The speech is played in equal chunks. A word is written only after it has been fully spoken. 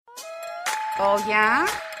Oh, yeah?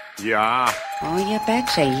 Yeah. Oh, you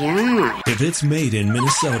betcha, yeah. If it's made in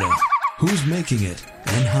Minnesota, who's making it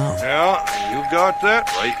and how? Yeah, you got that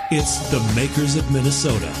right. It's the Makers of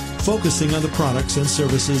Minnesota, focusing on the products and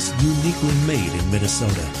services uniquely made in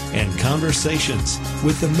Minnesota, and conversations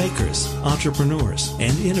with the makers, entrepreneurs,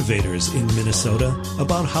 and innovators in Minnesota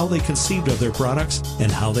about how they conceived of their products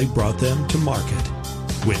and how they brought them to market.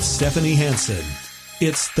 With Stephanie Hansen,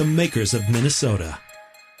 it's the Makers of Minnesota.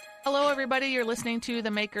 Hello, everybody. You're listening to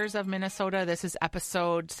the Makers of Minnesota. This is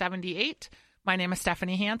episode 78. My name is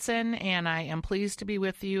Stephanie Hansen, and I am pleased to be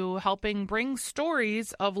with you helping bring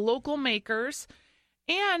stories of local makers,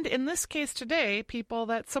 and in this case today, people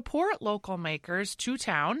that support local makers to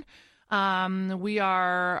town. We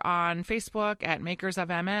are on Facebook at Makers of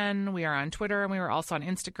MN. We are on Twitter, and we are also on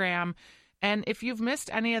Instagram. And if you've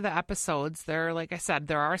missed any of the episodes, like I said,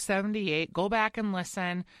 there are 78. Go back and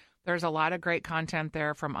listen. There's a lot of great content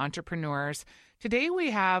there from entrepreneurs. Today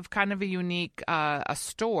we have kind of a unique a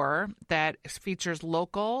store that features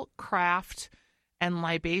local craft and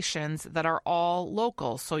libations that are all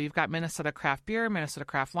local. So you've got Minnesota craft beer, Minnesota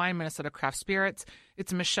craft wine, Minnesota craft spirits.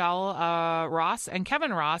 It's Michelle Ross and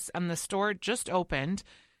Kevin Ross, and the store just opened.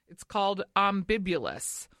 It's called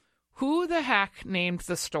Ambibulous. Who the heck named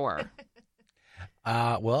the store?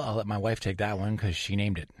 Well, I'll let my wife take that one because she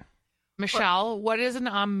named it. Michelle, what is an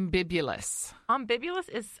ambibulous? Ambibulous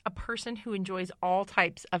is a person who enjoys all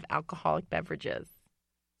types of alcoholic beverages.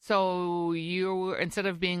 So you, instead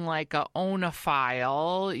of being like a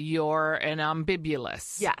onophile, you're an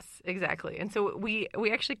ambibulous. Yes, exactly. And so we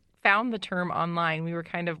actually found the term online. We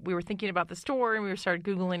were thinking about the store, and we started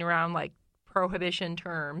Googling around like prohibition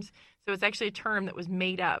terms. So it's actually a term that was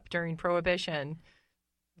made up during Prohibition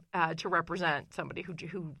to represent somebody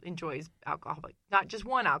who enjoys alcoholic, not just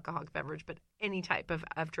one alcoholic beverage, but any type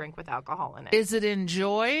of drink with alcohol in it. Is it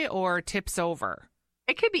enjoy or tips over?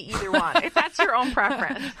 It could be either one, if that's your own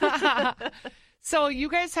preference. So you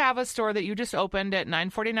guys have a store that you just opened at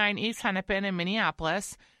 949 East Hennepin in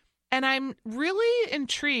Minneapolis. And I'm really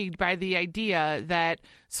intrigued by the idea that,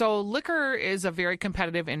 so liquor is a very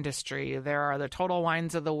competitive industry. There are the Total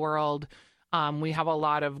Wines of the world. We have a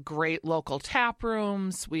lot of great local tap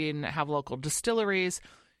rooms. We have local distilleries.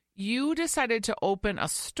 You decided to open a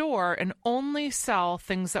store and only sell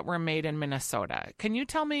things that were made in Minnesota. Can you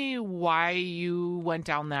tell me why you went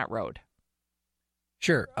down that road?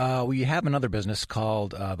 Sure. We have another business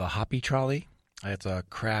called the Hoppy Trolley. It's a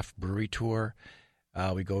craft brewery tour.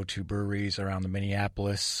 We go to breweries around the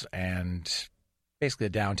Minneapolis and basically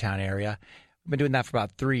the downtown area. We've been doing that for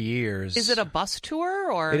about 3 years. Is it a bus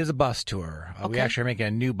tour? Or It is a bus tour. Okay. We actually are making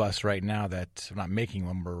a new bus right now that I'm not making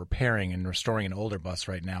one. We're repairing and restoring an older bus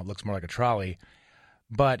right now. It looks more like a trolley.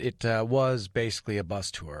 But it was basically a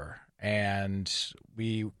bus tour. And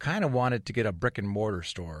we kind of wanted to get a brick and mortar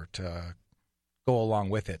store to go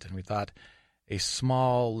along with it. And we thought a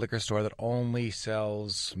small liquor store that only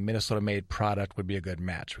sells Minnesota-made product would be a good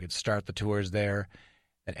match. We could start the tours there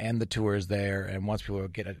and end the tours there. And once people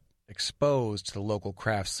get exposed to the local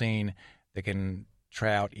craft scene, they can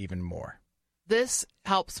try out even more. This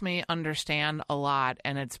helps me understand a lot,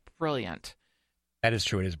 and it's brilliant. That is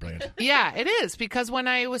true. It is brilliant. Yeah, it is, because when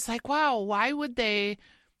I was like, wow, why would they,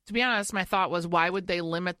 to be honest, my thought was, why would they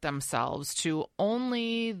limit themselves to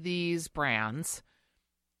only these brands?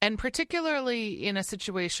 And particularly in a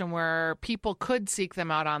situation where people could seek them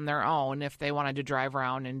out on their own if they wanted to drive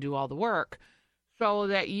around and do all the work, so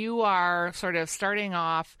that you are sort of starting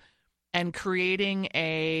off and creating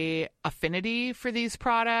a affinity for these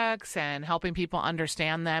products and helping people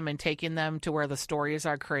understand them and taking them to where the stories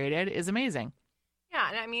are created is amazing. Yeah,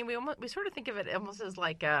 and I mean, we sort of think of it almost as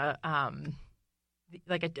like a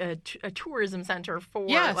tourism center for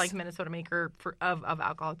like Minnesota Maker of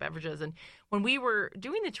alcoholic beverages. And when we were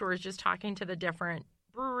doing the tours, just talking to the different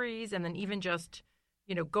breweries, and then even just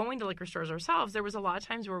going to liquor stores ourselves, there was a lot of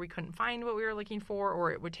times where we couldn't find what we were looking for,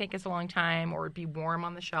 or it would take us a long time, or it'd be warm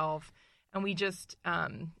on the shelf. And we just,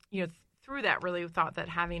 through that, really thought that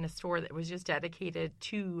having a store that was just dedicated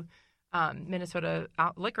to Minnesota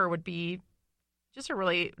liquor would be just a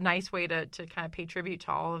really nice way to kind of pay tribute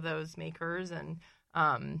to all of those makers and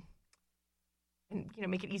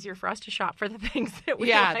make it easier for us to shop for the things that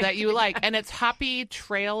we like. that you like. And it's Hoppy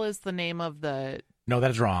Trail is the name of the... No,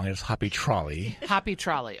 that is wrong. It's Hoppy Trolley. Hoppy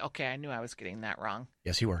Trolley. Okay, I knew I was getting that wrong.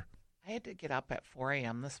 Yes, you were. I had to get up at 4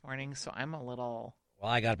 a.m. this morning, so I'm a little... Well,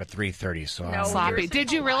 I got up at 3:30, so No, sloppy.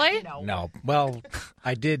 Did you really? No. Well,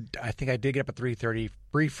 I did. I think I did get up at 3:30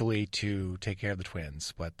 briefly to take care of the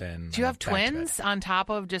twins, but then... Do you have twins on top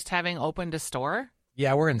of just having opened a store?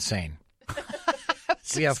 Yeah, we're insane.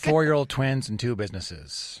 We have 4-year-old twins and 2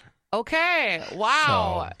 businesses. Okay.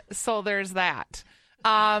 Wow. So there's that.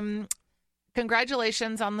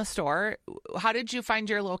 Congratulations on the store. How did you find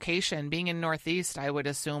your location? Being in Northeast, I would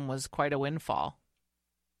assume, was quite a windfall.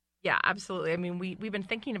 Yeah, absolutely. I mean, we've been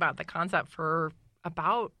thinking about the concept for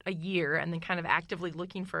about a year and then kind of actively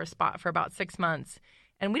looking for a spot for about 6 months.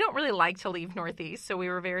 And we don't really like to leave Northeast, so we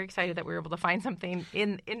were very excited that we were able to find something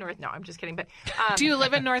in North. No, I'm just kidding. But do you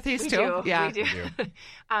live in Northeast too? Do. Yeah, we do.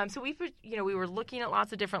 So we were looking at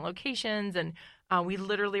lots of different locations, and we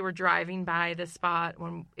literally were driving by this spot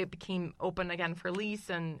when it became open again for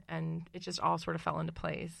lease, and it just all sort of fell into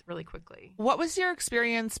place really quickly. What was your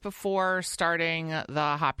experience before starting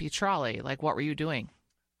the Hoppy Trolley? Like, what were you doing?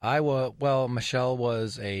 Michelle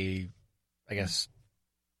was I guess.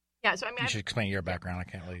 Yeah, so I mean, you should explain your background. I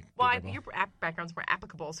can't really. Well, your background's more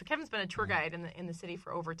applicable. So Kevin's been a tour guide in the city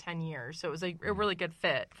for over 10 years, so it was a really good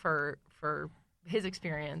fit for his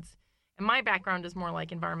experience. And my background is more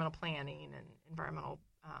like environmental planning and environmental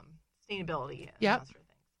sustainability. And that sort of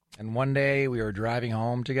thing. And one day we were driving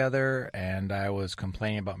home together, and I was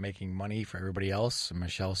complaining about making money for everybody else. And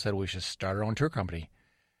Michelle said we should start our own tour company.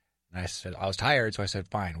 And I said I was tired, so I said,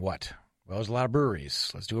 "Fine, what?" Well, there's a lot of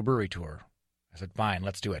breweries. Let's do a brewery tour. I said, fine,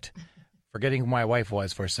 let's do it. Forgetting who my wife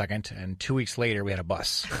was for a second, and 2 weeks later, we had a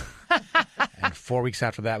bus. And 4 weeks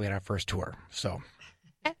after that, we had our first tour. So,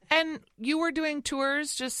 and you were doing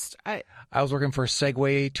tours I was working for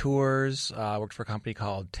Segway Tours. I worked for a company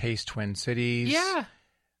called Taste Twin Cities. Yeah.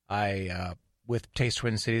 With Taste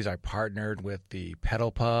Twin Cities, I partnered with the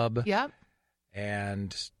Pedal Pub. Yep.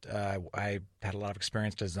 And I had a lot of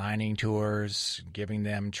experience designing tours, giving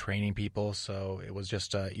them, training people. So it was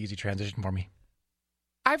just an easy transition for me.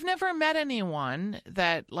 I've never met anyone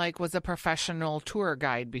that was a professional tour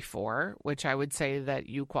guide before, which I would say that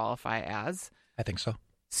you qualify as. I think so.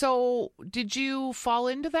 So did you fall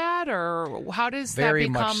into that, or how does Very that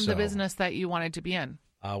become much the so. business that you wanted to be in?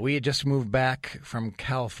 We had just moved back from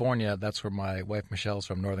California. That's where my wife Michelle's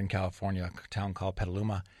from, Northern California, a town called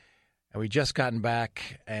Petaluma. And we just gotten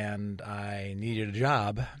back, and I needed a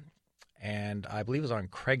job. And I believe it was on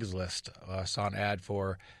Craigslist. I saw an ad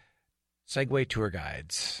for Segway tour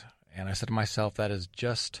guides. And I said to myself, that is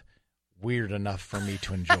just weird enough for me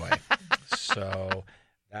to enjoy. So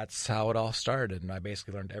that's how it all started. And I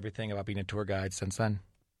basically learned everything about being a tour guide since then.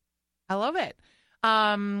 I love it.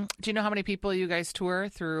 Do you know how many people you guys tour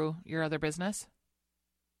through your other business?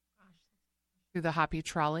 Through the Hoppy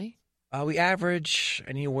Trolley? We average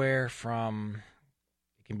anywhere from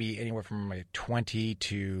 20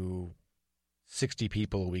 to 60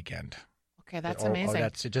 people a weekend. Okay, that's amazing.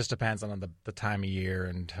 It just depends on the time of year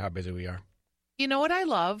and how busy we are. You know what I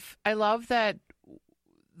love? I love that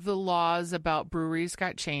the laws about breweries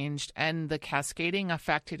got changed and the cascading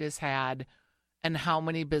effect it has had and how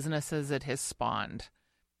many businesses it has spawned.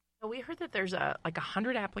 We heard that there's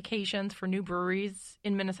 100 applications for new breweries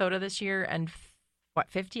in Minnesota this year and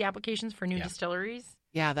 50 applications for new distilleries?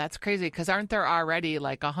 Yeah, that's crazy because aren't there already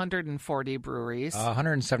 140 breweries?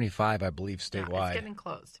 175, I believe, statewide. Yeah, it's getting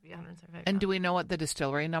close to be 175. And do we know what the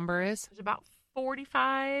distillery number is? There's about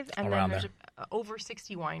 45, and around then there's over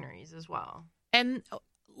 60 wineries as well. And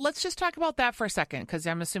let's just talk about that for a second because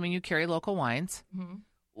I'm assuming you carry local wines.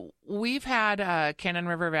 Mm-hmm. We've had Cannon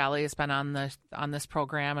River Valley has been on this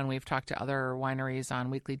program, and we've talked to other wineries on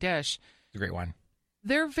Weekly Dish. It's a great wine.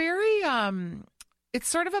 They're very it's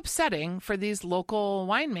sort of upsetting for these local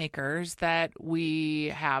winemakers that we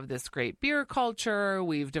have this great beer culture,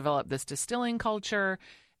 we've developed this distilling culture,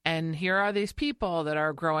 and here are these people that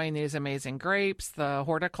are growing these amazing grapes. The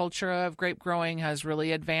horticulture of grape growing has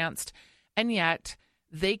really advanced, and yet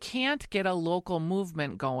they can't get a local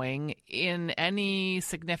movement going in any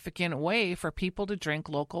significant way for people to drink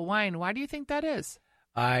local wine. Why do you think that is?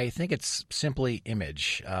 I think it's simply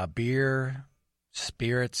image. Beer,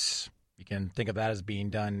 spirits, you can think of that as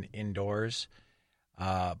being done indoors.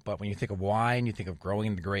 But when you think of wine, you think of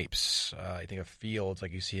growing the grapes. You think of fields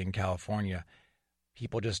like you see in California.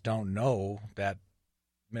 People just don't know that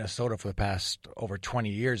Minnesota for the past over 20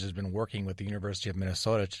 years has been working with the University of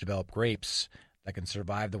Minnesota to develop grapes that can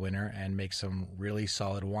survive the winter and make some really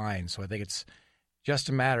solid wine. So I think it's just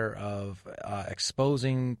a matter of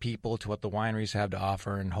exposing people to what the wineries have to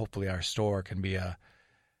offer, and hopefully our store can be a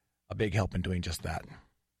big help in doing just that.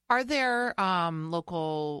 Are there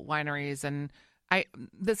local wineries? And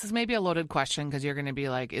this is maybe a loaded question because you're going to be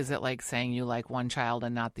like, is it like saying you like one child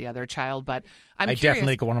and not the other child? But I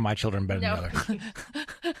definitely like one of my children better than the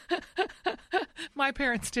other. My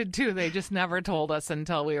parents did too. They just never told us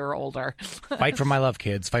until we were older. Fight for my love,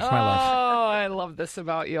 kids. Fight for my love. Oh, I love this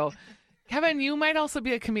about you. Kevin, you might also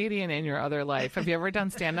be a comedian in your other life. Have you ever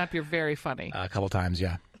done stand-up? You're very funny. A couple times,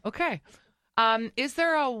 yeah. Okay. Is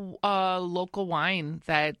there a local wine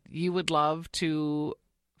that you would love to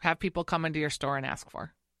have people come into your store and ask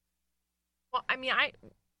for? Well, I mean,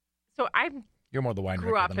 You're more the wine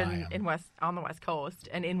grew up than I am. on the West Coast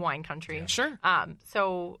and in wine country. Yeah. Sure.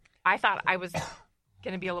 So I thought I was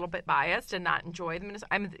going to be a little bit biased and not enjoy the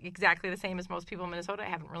Minnesota. I'm exactly the same as most people in Minnesota. I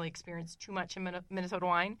haven't really experienced too much in Minnesota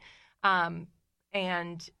wine.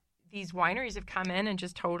 And these wineries have come in and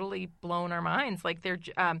just totally blown our minds. Like they're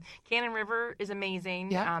Cannon River is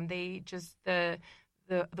amazing. Yeah. They just the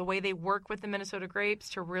way they work with the Minnesota grapes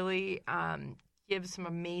to really give some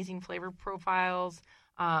amazing flavor profiles.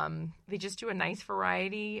 They just do a nice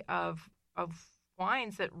variety of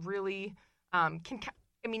wines that really can.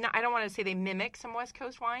 I mean, I don't want to say they mimic some West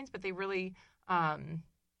Coast wines, but they really have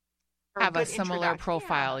a similar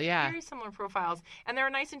profile. Yeah, very similar profiles, and they're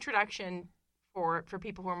a nice introduction for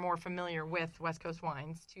people who are more familiar with West Coast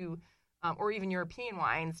wines to, or even European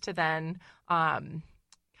wines, to then kind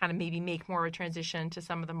of maybe make more of a transition to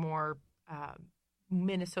some of the more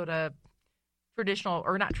Minnesota traditional,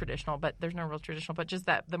 or not traditional, but there's no real traditional, but just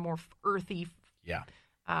that the more earthy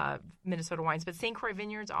Minnesota wines. But St. Croix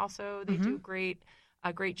Vineyards also, they do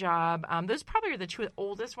a great job. Those probably are the two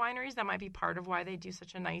oldest wineries. That might be part of why they do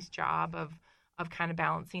such a nice job of kind of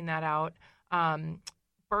balancing that out.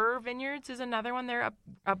 Burr Vineyards is another one. They're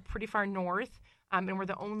up pretty far north, and we're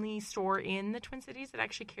the only store in the Twin Cities that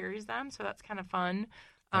actually carries them, so that's kind of fun.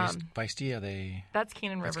 Feisty, are they? That's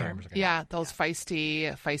Cannon River. Cannon River. Okay. Yeah, those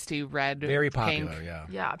feisty red, very popular. pink.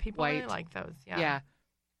 Yeah, people white. really like those. Yeah.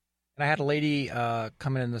 And I had a lady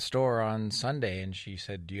come in the store on Sunday, and she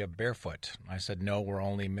said, "Do you have Barefoot?" I said, "No, we're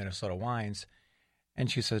only Minnesota wines." And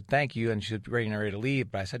she said, "Thank you," and she was ready to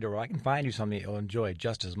leave. But I said to her, "Well, I can find you something you'll enjoy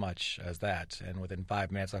just as much as that." And within 5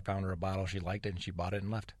 minutes, I found her a bottle. She liked it, and she bought it and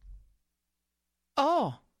left.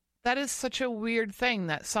 Oh, that is such a weird thing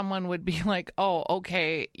that someone would be like, "Oh,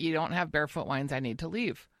 okay, you don't have Barefoot wines. I need to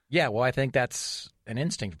leave." Yeah, well, I think that's an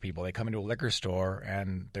instinct for people. They come into a liquor store,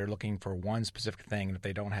 and they're looking for one specific thing. And if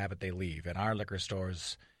they don't have it, they leave. In our liquor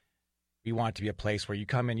stores, we want it to be a place where you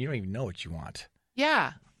come in, you don't even know what you want.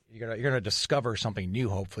 Yeah. You're gonna discover something new,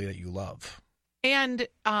 hopefully, that you love. And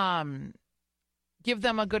give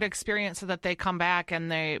them a good experience so that they come back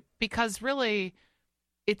because really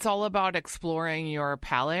it's all about exploring your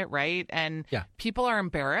palate, right? And people are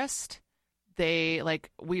embarrassed.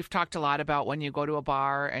 We've talked a lot about when you go to a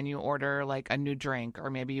bar and you order like a new drink, or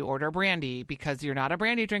maybe you order brandy because you're not a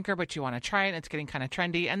brandy drinker, but you want to try it and it's getting kind of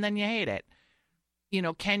trendy, and then you hate it. You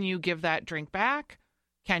know, can you give that drink back?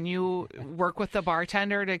 Can you work with the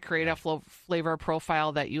bartender to create a flavor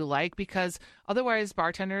profile that you like? Because otherwise,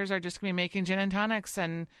 bartenders are just going to be making gin and tonics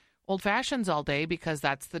and old fashions all day because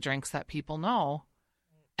that's the drinks that people know.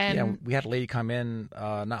 And we had a lady come in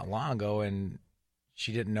not long ago, and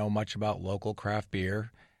she didn't know much about local craft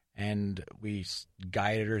beer. And we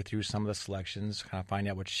guided her through some of the selections, kind of find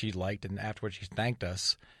out what she liked. And afterwards, she thanked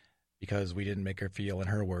us because we didn't make her feel, in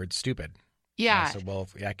her words, stupid. Yeah. I said, well,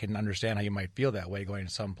 I can understand how you might feel that way going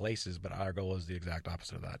to some places, but our goal is the exact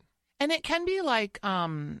opposite of that. And it can be like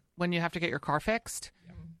when you have to get your car fixed,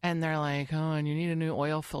 and they're like, "Oh, and you need a new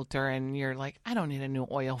oil filter," and you're like, "I don't need a new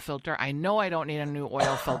oil filter. I know I don't need a new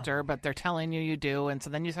oil filter," but they're telling you do, and so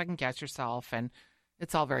then you second guess yourself, and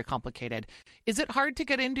it's all very complicated. Is it hard to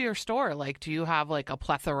get into your store? Like, do you have like a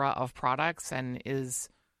plethora of products, and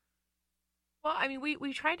Well, I mean,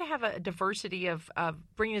 we tried to have a diversity of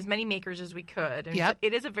bringing as many makers as we could. And Yep.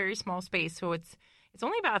 It is a very small space, so it's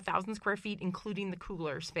only about 1,000 square feet, including the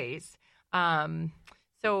cooler space.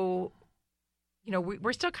 So, you know,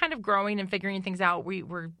 we're still kind of growing and figuring things out.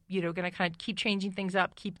 We're going to kind of keep changing things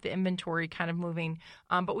up, keep the inventory kind of moving.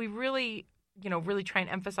 But we really try and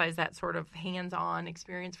emphasize that sort of hands-on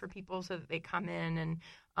experience for people so that they come in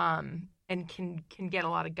and can get a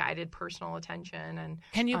lot of guided personal attention. And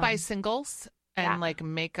can you buy singles and like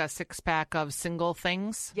make a 6-pack of single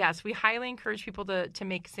things? Yes, we highly encourage people to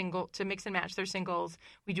mix and match their singles.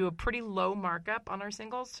 We do a pretty low markup on our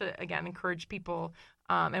singles to, again, encourage people.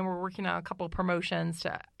 And we're working on a couple of promotions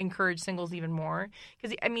to encourage singles even more.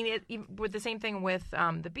 Because, I mean, with the same thing with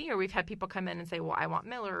the beer, we've had people come in and say, well, I want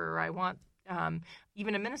Miller, or I want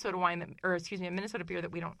even a Minnesota a Minnesota beer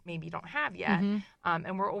that we don't have yet. Mm-hmm.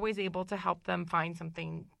 And we're always able to help them find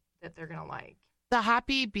something that they're going to like. The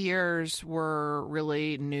hoppy beers were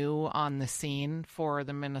really new on the scene for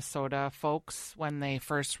the Minnesota folks when they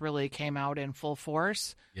first really came out in full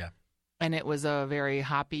force. Yeah. And it was a very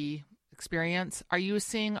hoppy experience. Are you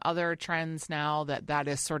seeing other trends now that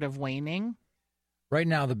is sort of waning? Right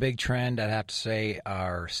now, the big trend, I'd have to say,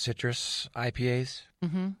 are citrus IPAs.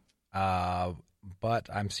 Mm-hmm. but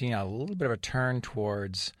I'm seeing a little bit of a turn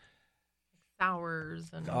towards sours.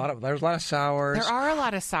 And there's a lot of sours. There are a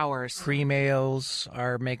lot of sours. Cream ales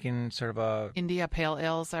are making sort of a... India Pale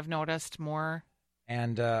Ales, I've noticed more.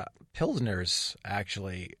 And Pilsners,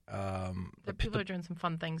 actually. People are doing some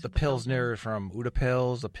fun things. The Pilsner from Uda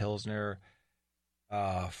Pils, the Pilsner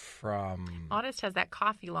from... Audist has that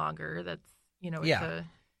coffee lager that's, it's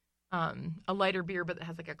a lighter beer, but it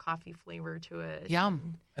has like a coffee flavor to it.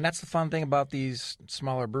 Yum. And that's the fun thing about these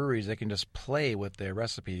smaller breweries. They can just play with their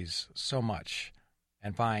recipes so much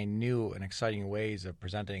and find new and exciting ways of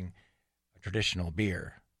presenting a traditional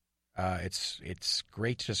beer. It's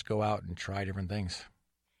great to just go out and try different things.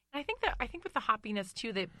 I think with the hoppiness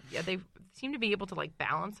too, they seem to be able to like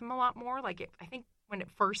balance them a lot more. Like I think when it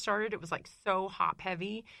first started, it was like so hop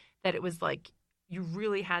heavy that it was like you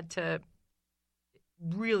really had to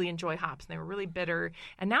really enjoy hops, and they were really bitter.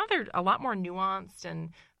 And now they're a lot more nuanced, and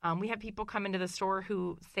we have people come into the store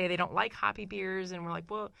who say they don't like hoppy beers, and we're like,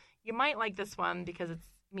 well, you might like this one because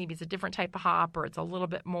maybe it's a different type of hop, or it's a little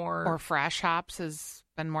bit more... Or fresh hops has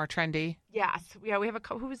been more trendy. Yes. Yeah, we have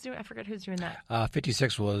who was doing... I forget who's doing that.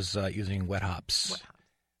 56 was using wet hops.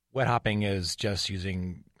 Wet hopping is just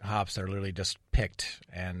using hops that are literally just picked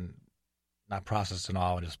and not processed at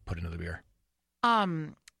all and just put into the beer.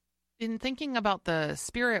 In thinking about the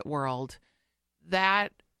spirit world,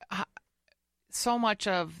 that so much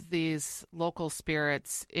of these local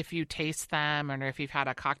spirits, if you taste them or if you've had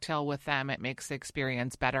a cocktail with them, it makes the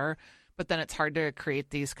experience better. But then it's hard to create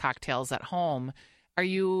these cocktails at home. Are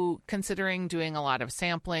you considering doing a lot of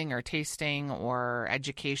sampling or tasting or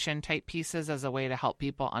education type pieces as a way to help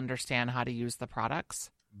people understand how to use the products?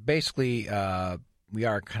 Basically, we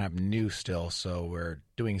are kind of new still, so we're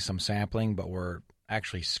doing some sampling, but we're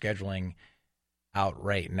actually scheduling out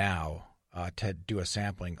right now to do a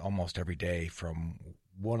sampling almost every day from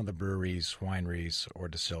one of the breweries, wineries, or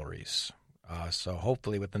distilleries. So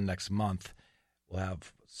hopefully within the next month, we'll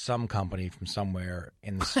have some company from somewhere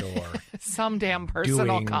in the store. Some damn person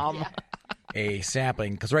will come. A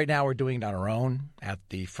sampling, because right now we're doing it on our own at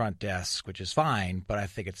the front desk, which is fine, but I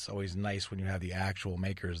think it's always nice when you have the actual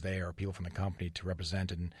makers there or people from the company to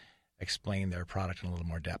represent and explain their product in a little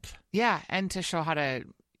more depth. Yeah, and to show how to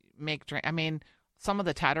make drink. I mean, some of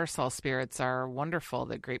the Tattersall spirits are wonderful,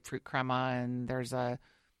 the grapefruit crema, and there's a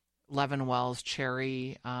Leavenwell's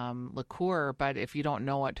cherry liqueur, but if you don't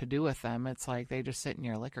know what to do with them, it's like they just sit in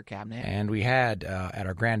your liquor cabinet. And we had, at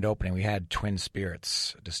our grand opening, we had Twin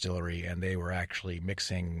Spirits Distillery, and they were actually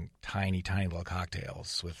mixing tiny, tiny little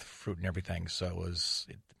cocktails with fruit and everything, so it was...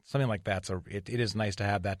 something like that. So it is nice to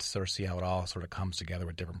have that to sort of see how it all sort of comes together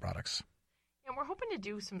with different products. And we're hoping to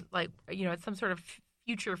do some, some sort of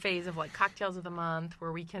future phase of like cocktails of the month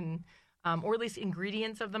where we can, or at least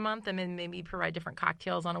ingredients of the month, and then maybe provide different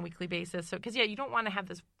cocktails on a weekly basis. So, because you don't want to have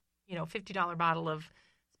this, $50 bottle of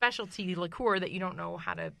specialty liqueur that you don't know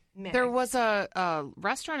how to mix. There was a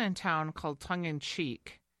restaurant in town called Tongue in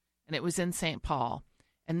Cheek, and it was in St. Paul.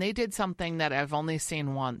 And they did something that I've only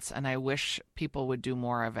seen once, and I wish people would do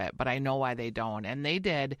more of it, but I know why they don't. And they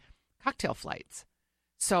did cocktail flights.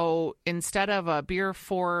 So instead of a beer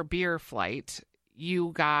flight,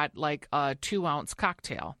 you got like a 2-ounce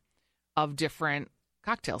cocktail of different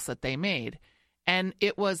cocktails that they made. And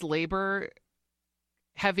it was labor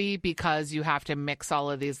heavy because you have to mix all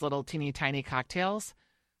of these little teeny tiny cocktails.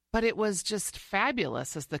 But it was just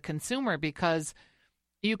fabulous as the consumer because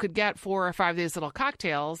you could get 4 or 5 of these little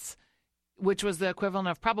cocktails, which was the equivalent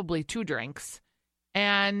of probably 2 drinks,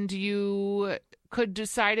 and you could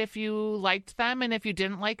decide if you liked them, and if you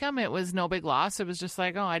didn't like them, it was no big loss. It was just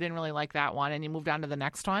like, oh, I didn't really like that one, and you moved on to the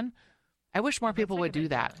next one. I wish more people would do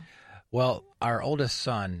that. Well, our oldest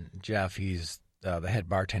son, Jeff, he's the head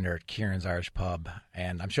bartender at Kieran's Irish Pub,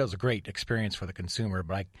 and I'm sure it was a great experience for the consumer,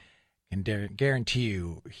 but I can guarantee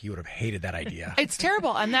you he would have hated that idea. It's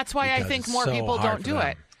terrible, and that's why I think more people don't do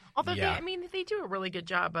it. Although, they do a really good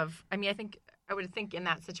job of, I would think in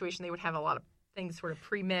that situation they would have a lot of things sort of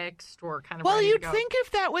pre-mixed or kind of Well, ready you'd to go. think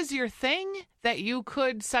if that was your thing that you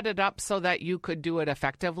could set it up so that you could do it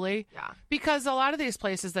effectively. Yeah. Because a lot of these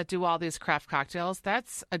places that do all these craft cocktails,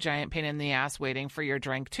 that's a giant pain in the ass waiting for your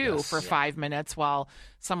drink, too, for 5 minutes while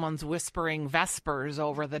someone's whispering Vespers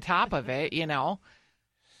over the top of it, Yeah.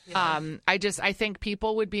 I think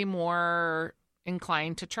people would be more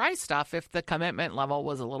inclined to try stuff if the commitment level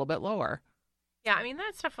was a little bit lower. Yeah,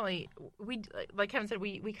 that's definitely, like Kevin said,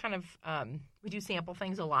 we kind of, we do sample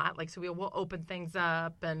things a lot. Like, so we'll open things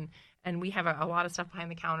up and we have a lot of stuff behind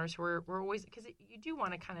the counter. So we're always, because you do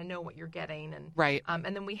want to kind of know what you're getting. And right.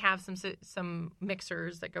 And then we have some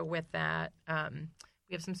mixers that go with that.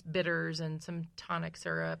 we have some bitters and some tonic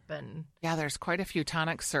syrup. And yeah, there's quite a few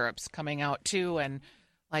tonic syrups coming out too. And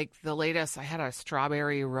like the latest, I had a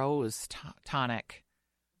strawberry rose tonic.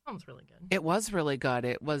 Sounds really good. It was really good.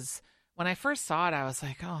 It was, when I first saw it, I was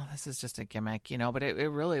like, oh, this is just a gimmick, but it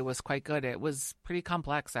really was quite good. It was pretty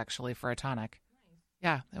complex, actually, for a tonic. Nice.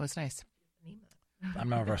 Yeah, it was nice. I'm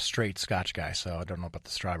more of a straight Scotch guy, so I don't know about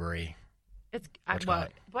the strawberry.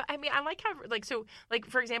 But I mean, I like how,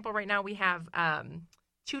 for example, right now we have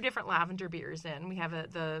 2 different lavender beers in. We have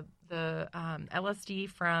the LSD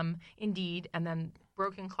from Indeed, and then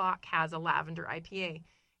Broken Clock has a lavender IPA.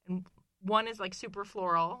 And one is like super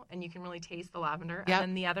floral, and you can really taste the lavender. Yep. And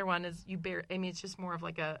then the other one is it's just more of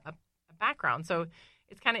like a background. So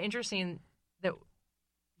it's kind of interesting that,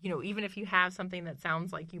 even if you have something that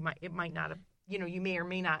sounds like it might not have, you may or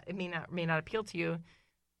may not, it may not appeal to you,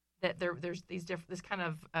 that there's this kind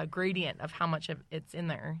of gradient of how much of it's in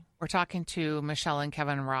there. We're talking to Michelle and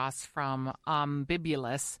Kevin Ross from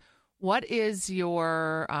Bibulus. What is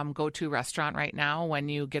your go-to restaurant right now when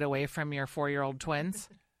you get away from your 4-year-old twins?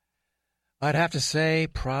 I'd have to say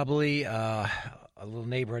probably a little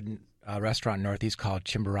neighborhood restaurant northeast called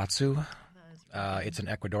Chimborazo. It's an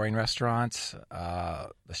Ecuadorian restaurant.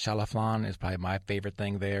 The chalaflan is probably my favorite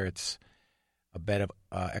thing there. It's a bed of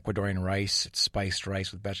Ecuadorian rice. It's spiced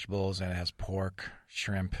rice with vegetables, and it has pork,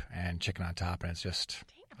 shrimp, and chicken on top, and it's just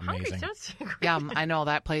amazing. Yeah, I know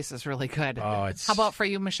that place is really good. Oh, it's. How about for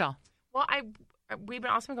you, Michelle? Well, we've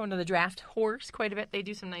been also going to the Draft Horse quite a bit. They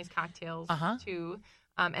do some nice cocktails too.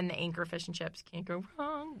 And the Anchor fish and chips can't go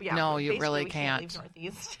wrong. But yeah, no, you really can't.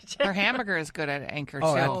 Their hamburger is good at Anchor too.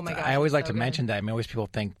 Oh my gosh, I always like to mention that. I mean, always people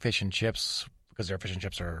think fish and chips because their fish and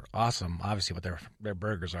chips are awesome, obviously, but their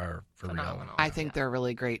burgers are for phenomenal. real. I think they're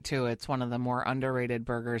really great too. It's one of the more underrated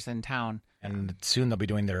burgers in town. And soon they'll be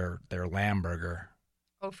doing their lamb burger.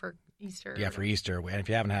 Oh, for Easter. Yeah, for Easter. And if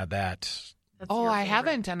you haven't had that. I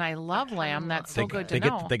haven't, and I love lamb. That's so good to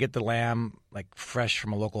know. They get the lamb like fresh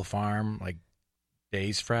from a local farm, like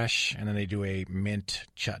days fresh, and then they do a mint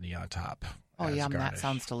chutney on top. Oh, yum. Garnish. That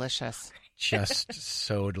sounds delicious. Just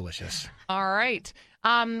so delicious. All right.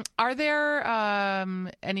 Are there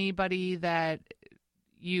anybody that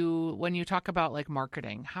when you talk about like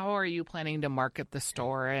marketing, how are you planning to market the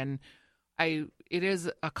store? And it is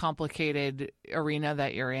a complicated arena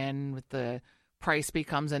that you're in, with the price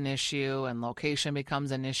becomes an issue and location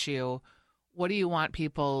becomes an issue. What do you want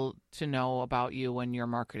people to know about you when you're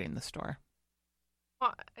marketing the store?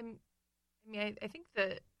 Well, I think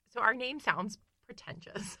so our name sounds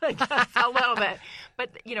pretentious, I guess, a little bit, but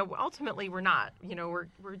ultimately we're not.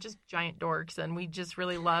 We're just giant dorks, and we just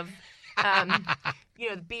really love,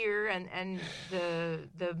 the beer and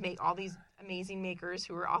the make all these amazing makers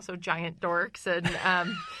who are also giant dorks, and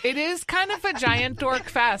it is kind of a giant dork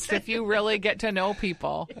fest if you really get to know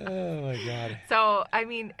people. Oh my God! So I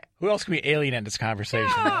mean, who else can be alien in this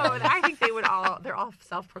conversation? No, I think they're all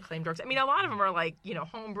self-proclaimed dorks. I mean, a lot of them are like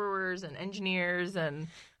home brewers and engineers, and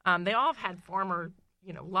they all have had former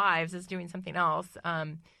lives as doing something else.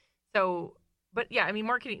 But yeah, I mean,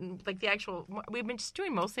 marketing, like we've been just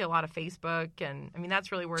doing mostly a lot of Facebook, and I mean, that's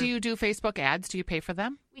really where. Do you do Facebook ads? Do you pay for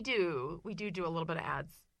them? We do a little bit of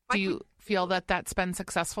ads. Do you feel that that's been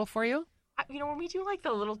successful for you? When we do like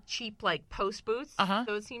the little cheap like post booths,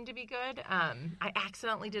 those seem to be good. I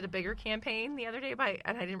accidentally did a bigger campaign the other day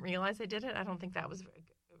and I didn't realize I did it. I don't think that was very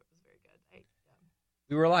good. It was very good.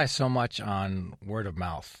 We rely so much on word of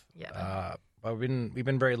mouth. Yeah. But we've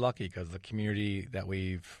been very lucky because the community that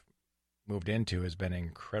we've moved into has been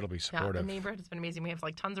incredibly supportive. Yeah, the neighborhood has been amazing. We have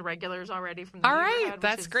like tons of regulars already from the neighborhood. All right,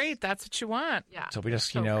 that's great. That's what you want. Yeah. So we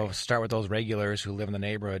just start with those regulars who live in the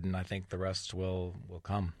neighborhood, and I think the rest will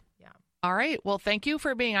come. Yeah. All right. Well, thank you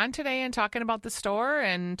for being on today and talking about the store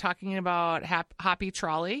and talking about Hoppy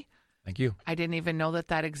Trolley. Thank you. I didn't even know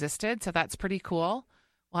that existed, so that's pretty cool.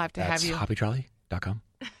 We'll have to have you. HoppyTrolley.com.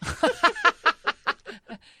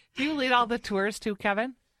 Do you lead all the tours too,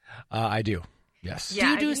 Kevin? I do. Yes.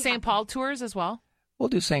 Yeah, do you do St. Paul tours as well? We'll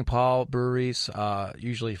do St. Paul breweries,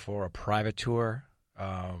 usually for a private tour,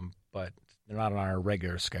 but they're not on our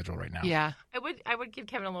regular schedule right now. Yeah. I would give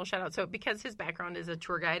Kevin a little shout out. So because his background is a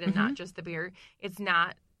tour guide and not just the beer,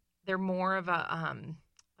 they're more of a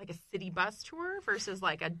like a city bus tour versus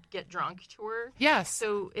like a get drunk tour. Yes.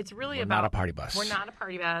 So it's really We're not a party bus. We're not a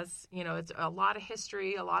party bus. It's a lot of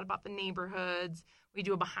history, a lot about the neighborhoods. We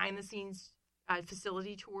do a behind the scenes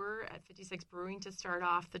facility tour at 56 Brewing to start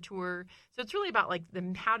off the tour. So it's really about like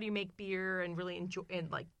how do you make beer and really enjoy and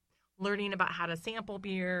like learning about how to sample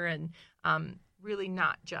beer and really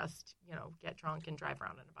not just, get drunk and drive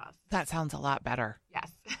around in a bus. That sounds a lot better.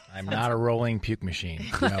 Yes. I'm not a rolling puke machine.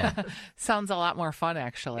 No. Sounds a lot more fun,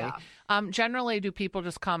 actually. Yeah. Generally, do people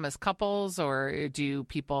just come as couples, or do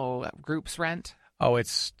groups rent? Oh,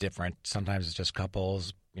 it's different. Sometimes it's just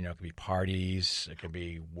couples. It could be parties. It could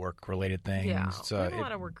be work-related things. Yeah, we have a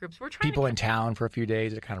lot of work groups. We're trying people in town for a few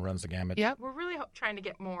days. It kind of runs the gamut. Yeah, we're really trying to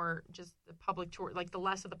get more just the public tour, like the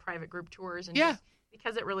less of the private group tours, and yeah, just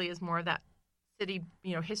because it really is more of that city,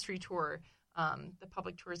 history tour. The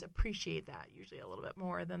public tours appreciate that usually a little bit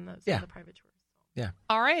more than the private tours. Yeah.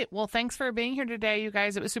 All right. Well, thanks for being here today, you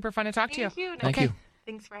guys. It was super fun to talk to you. Thank you. Thank you.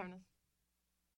 Thanks for having us.